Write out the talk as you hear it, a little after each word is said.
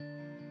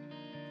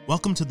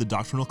Welcome to the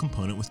Doctrinal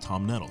Component with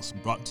Tom Nettles,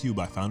 brought to you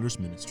by Founders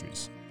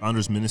Ministries.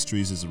 Founders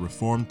Ministries is a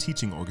Reformed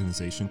teaching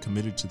organization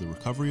committed to the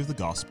recovery of the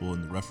gospel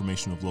and the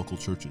reformation of local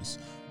churches.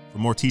 For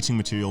more teaching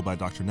material by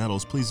Dr.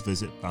 Nettles, please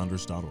visit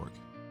founders.org.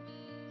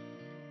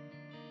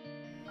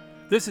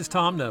 This is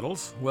Tom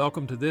Nettles.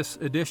 Welcome to this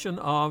edition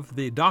of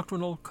the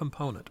Doctrinal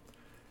Component.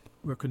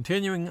 We're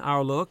continuing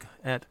our look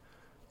at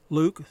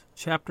Luke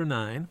chapter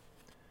 9,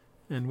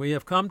 and we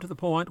have come to the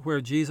point where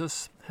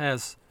Jesus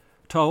has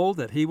told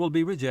that he will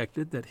be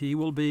rejected, that he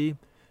will be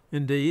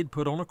indeed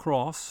put on a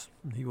cross,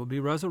 and he will be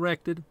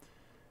resurrected,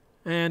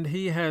 and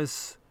he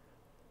has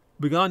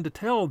begun to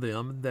tell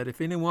them that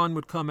if anyone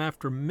would come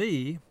after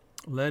me,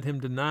 let him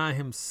deny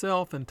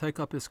himself and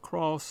take up his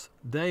cross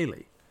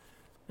daily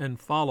and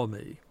follow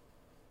me.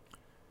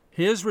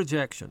 His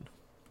rejection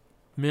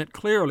meant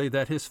clearly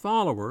that his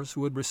followers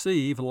would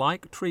receive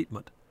like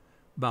treatment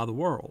by the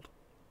world.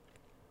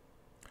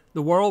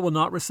 The world will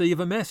not receive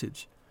a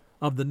message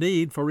of the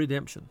need for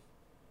redemption.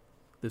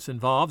 This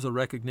involves a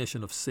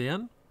recognition of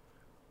sin,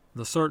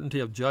 the certainty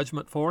of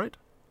judgment for it,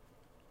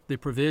 the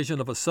provision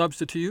of a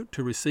substitute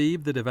to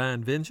receive the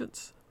divine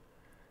vengeance,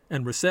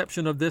 and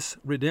reception of this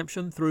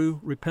redemption through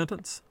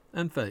repentance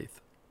and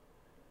faith.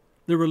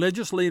 The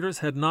religious leaders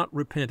had not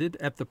repented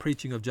at the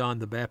preaching of John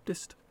the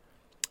Baptist,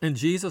 and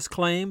Jesus'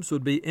 claims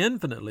would be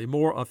infinitely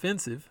more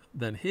offensive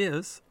than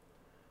his.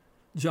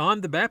 John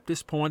the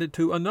Baptist pointed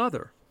to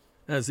another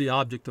as the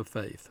object of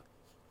faith.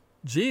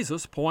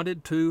 Jesus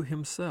pointed to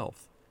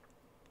himself.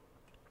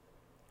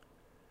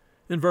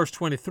 In verse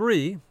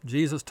 23,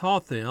 Jesus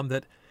taught them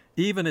that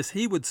even as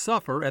he would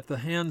suffer at the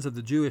hands of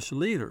the Jewish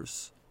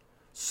leaders,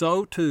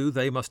 so too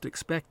they must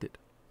expect it.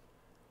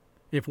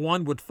 If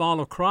one would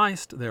follow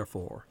Christ,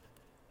 therefore,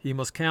 he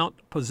must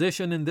count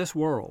position in this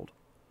world,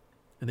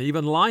 and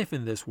even life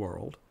in this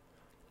world,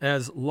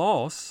 as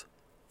loss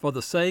for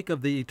the sake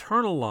of the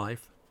eternal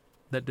life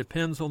that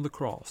depends on the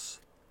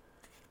cross.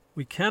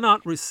 We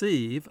cannot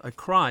receive a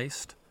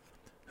Christ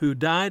who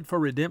died for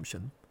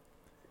redemption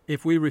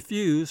if we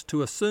refuse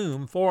to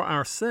assume for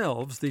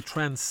ourselves the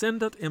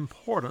transcendent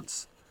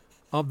importance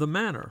of the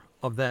manner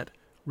of that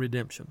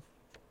redemption.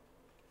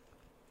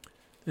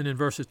 And in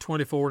verses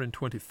 24 and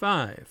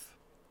 25,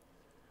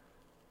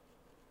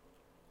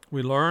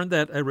 we learn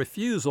that a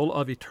refusal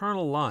of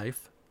eternal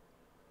life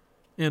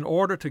in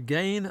order to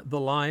gain the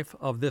life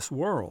of this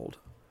world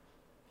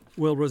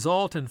will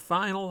result in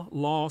final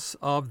loss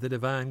of the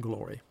divine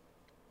glory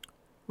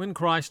when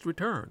Christ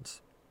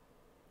returns.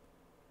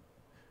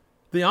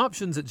 The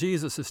options that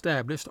Jesus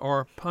established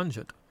are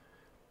pungent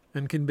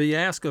and can be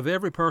asked of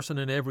every person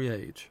in every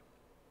age.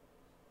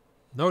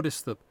 Notice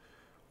the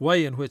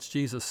way in which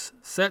Jesus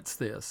sets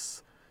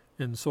this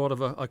in sort of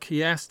a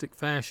chiastic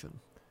fashion.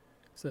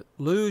 It's that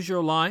lose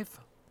your life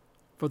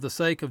for the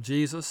sake of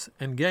Jesus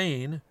and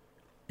gain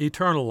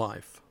eternal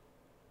life.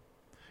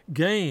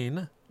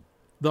 Gain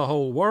the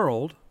whole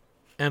world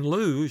and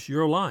lose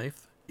your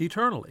life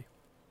eternally.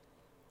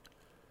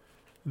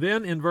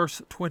 Then in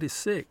verse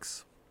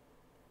 26,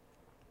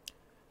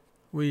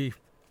 we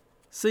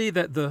see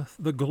that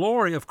the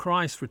glory of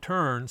Christ's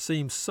return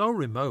seems so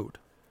remote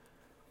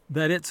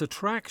that its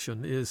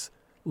attraction is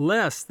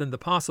less than the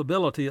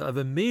possibility of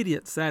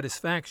immediate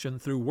satisfaction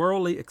through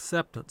worldly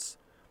acceptance,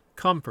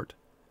 comfort,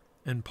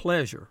 and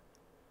pleasure,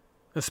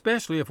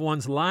 especially if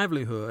one's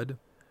livelihood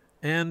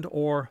and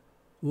or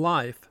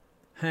life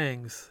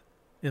hangs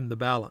in the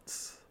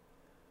balance.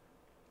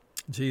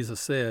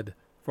 Jesus said,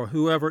 "For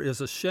whoever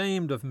is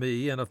ashamed of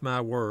me and of my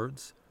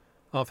words,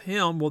 of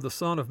him will the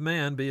Son of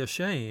Man be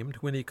ashamed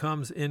when he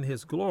comes in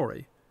his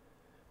glory,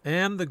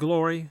 and the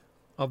glory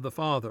of the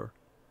Father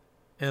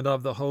and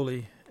of the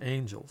holy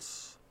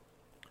angels."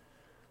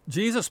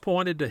 Jesus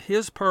pointed to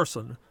his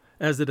person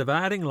as the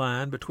dividing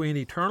line between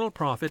eternal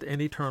profit and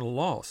eternal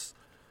loss.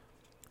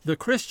 The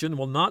Christian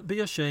will not be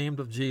ashamed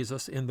of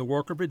Jesus in the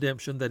work of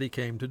redemption that he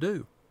came to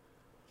do.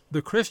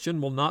 The Christian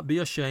will not be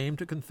ashamed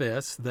to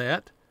confess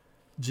that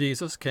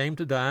Jesus came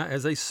to die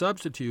as a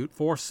substitute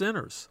for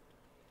sinners,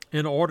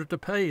 in order to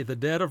pay the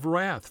debt of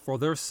wrath for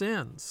their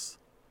sins.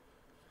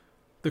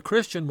 The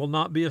Christian will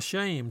not be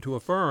ashamed to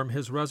affirm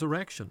his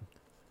resurrection,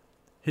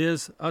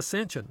 his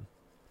ascension,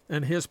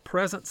 and his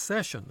present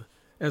session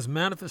as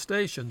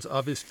manifestations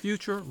of his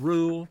future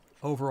rule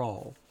over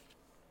all.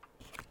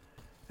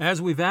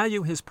 As we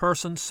value his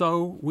person,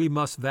 so we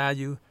must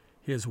value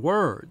his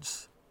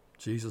words.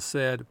 Jesus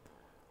said,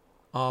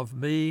 "Of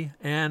me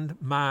and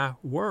my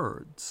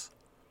words."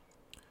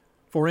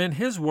 For in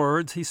his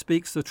words he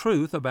speaks the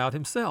truth about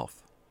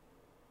himself.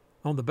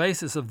 On the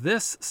basis of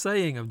this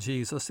saying of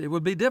Jesus, it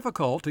would be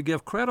difficult to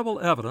give credible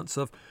evidence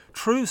of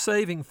true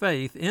saving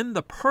faith in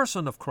the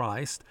person of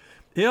Christ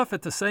if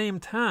at the same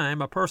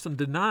time a person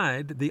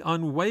denied the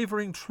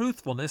unwavering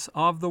truthfulness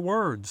of the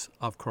words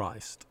of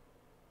Christ.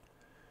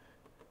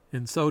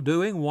 In so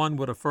doing, one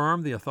would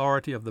affirm the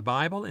authority of the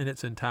Bible in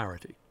its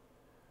entirety.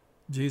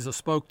 Jesus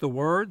spoke the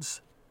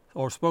words,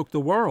 or spoke the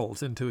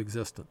worlds into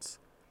existence.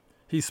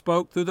 He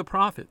spoke through the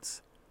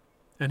prophets,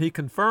 and he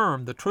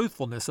confirmed the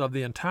truthfulness of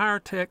the entire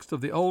text of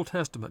the Old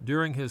Testament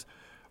during his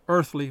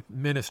earthly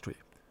ministry,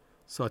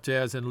 such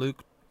as in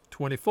Luke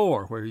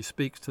 24, where he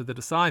speaks to the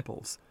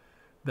disciples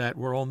that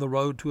were on the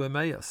road to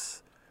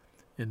Emmaus,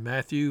 in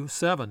Matthew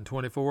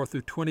 7:24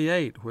 through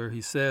 28, where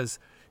he says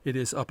it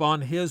is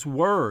upon his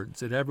words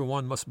that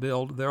everyone must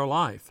build their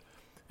life,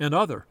 and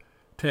other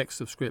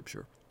texts of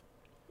Scripture.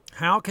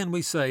 How can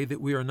we say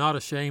that we are not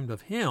ashamed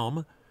of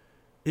him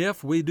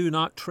if we do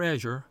not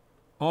treasure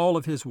all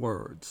of his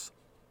words?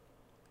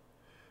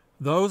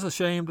 Those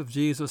ashamed of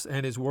Jesus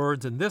and his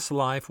words in this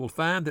life will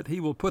find that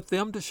he will put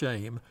them to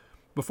shame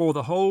before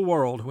the whole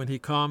world when he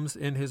comes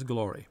in his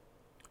glory.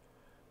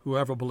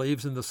 Whoever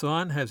believes in the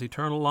Son has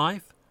eternal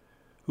life.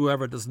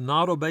 Whoever does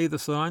not obey the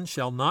Son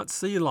shall not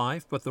see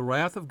life, but the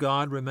wrath of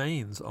God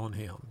remains on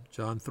him.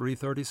 John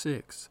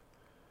 3:36.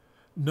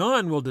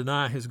 None will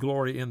deny his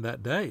glory in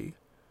that day,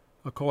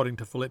 according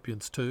to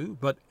Philippians 2,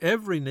 but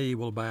every knee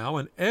will bow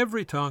and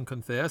every tongue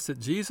confess that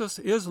Jesus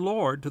is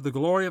Lord, to the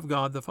glory of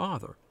God the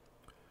Father.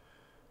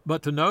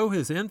 But to know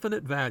his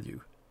infinite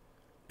value,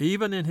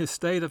 even in his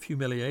state of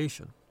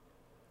humiliation,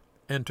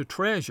 and to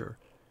treasure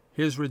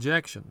his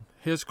rejection,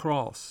 his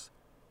cross,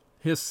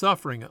 his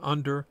suffering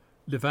under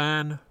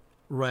divine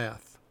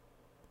wrath.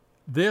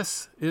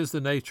 This is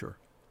the nature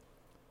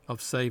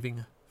of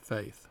saving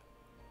faith.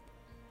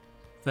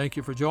 Thank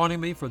you for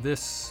joining me for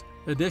this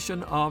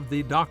edition of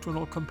the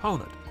Doctrinal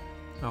Component.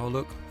 I will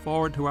look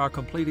forward to our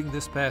completing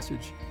this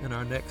passage in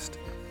our next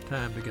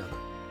time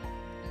together.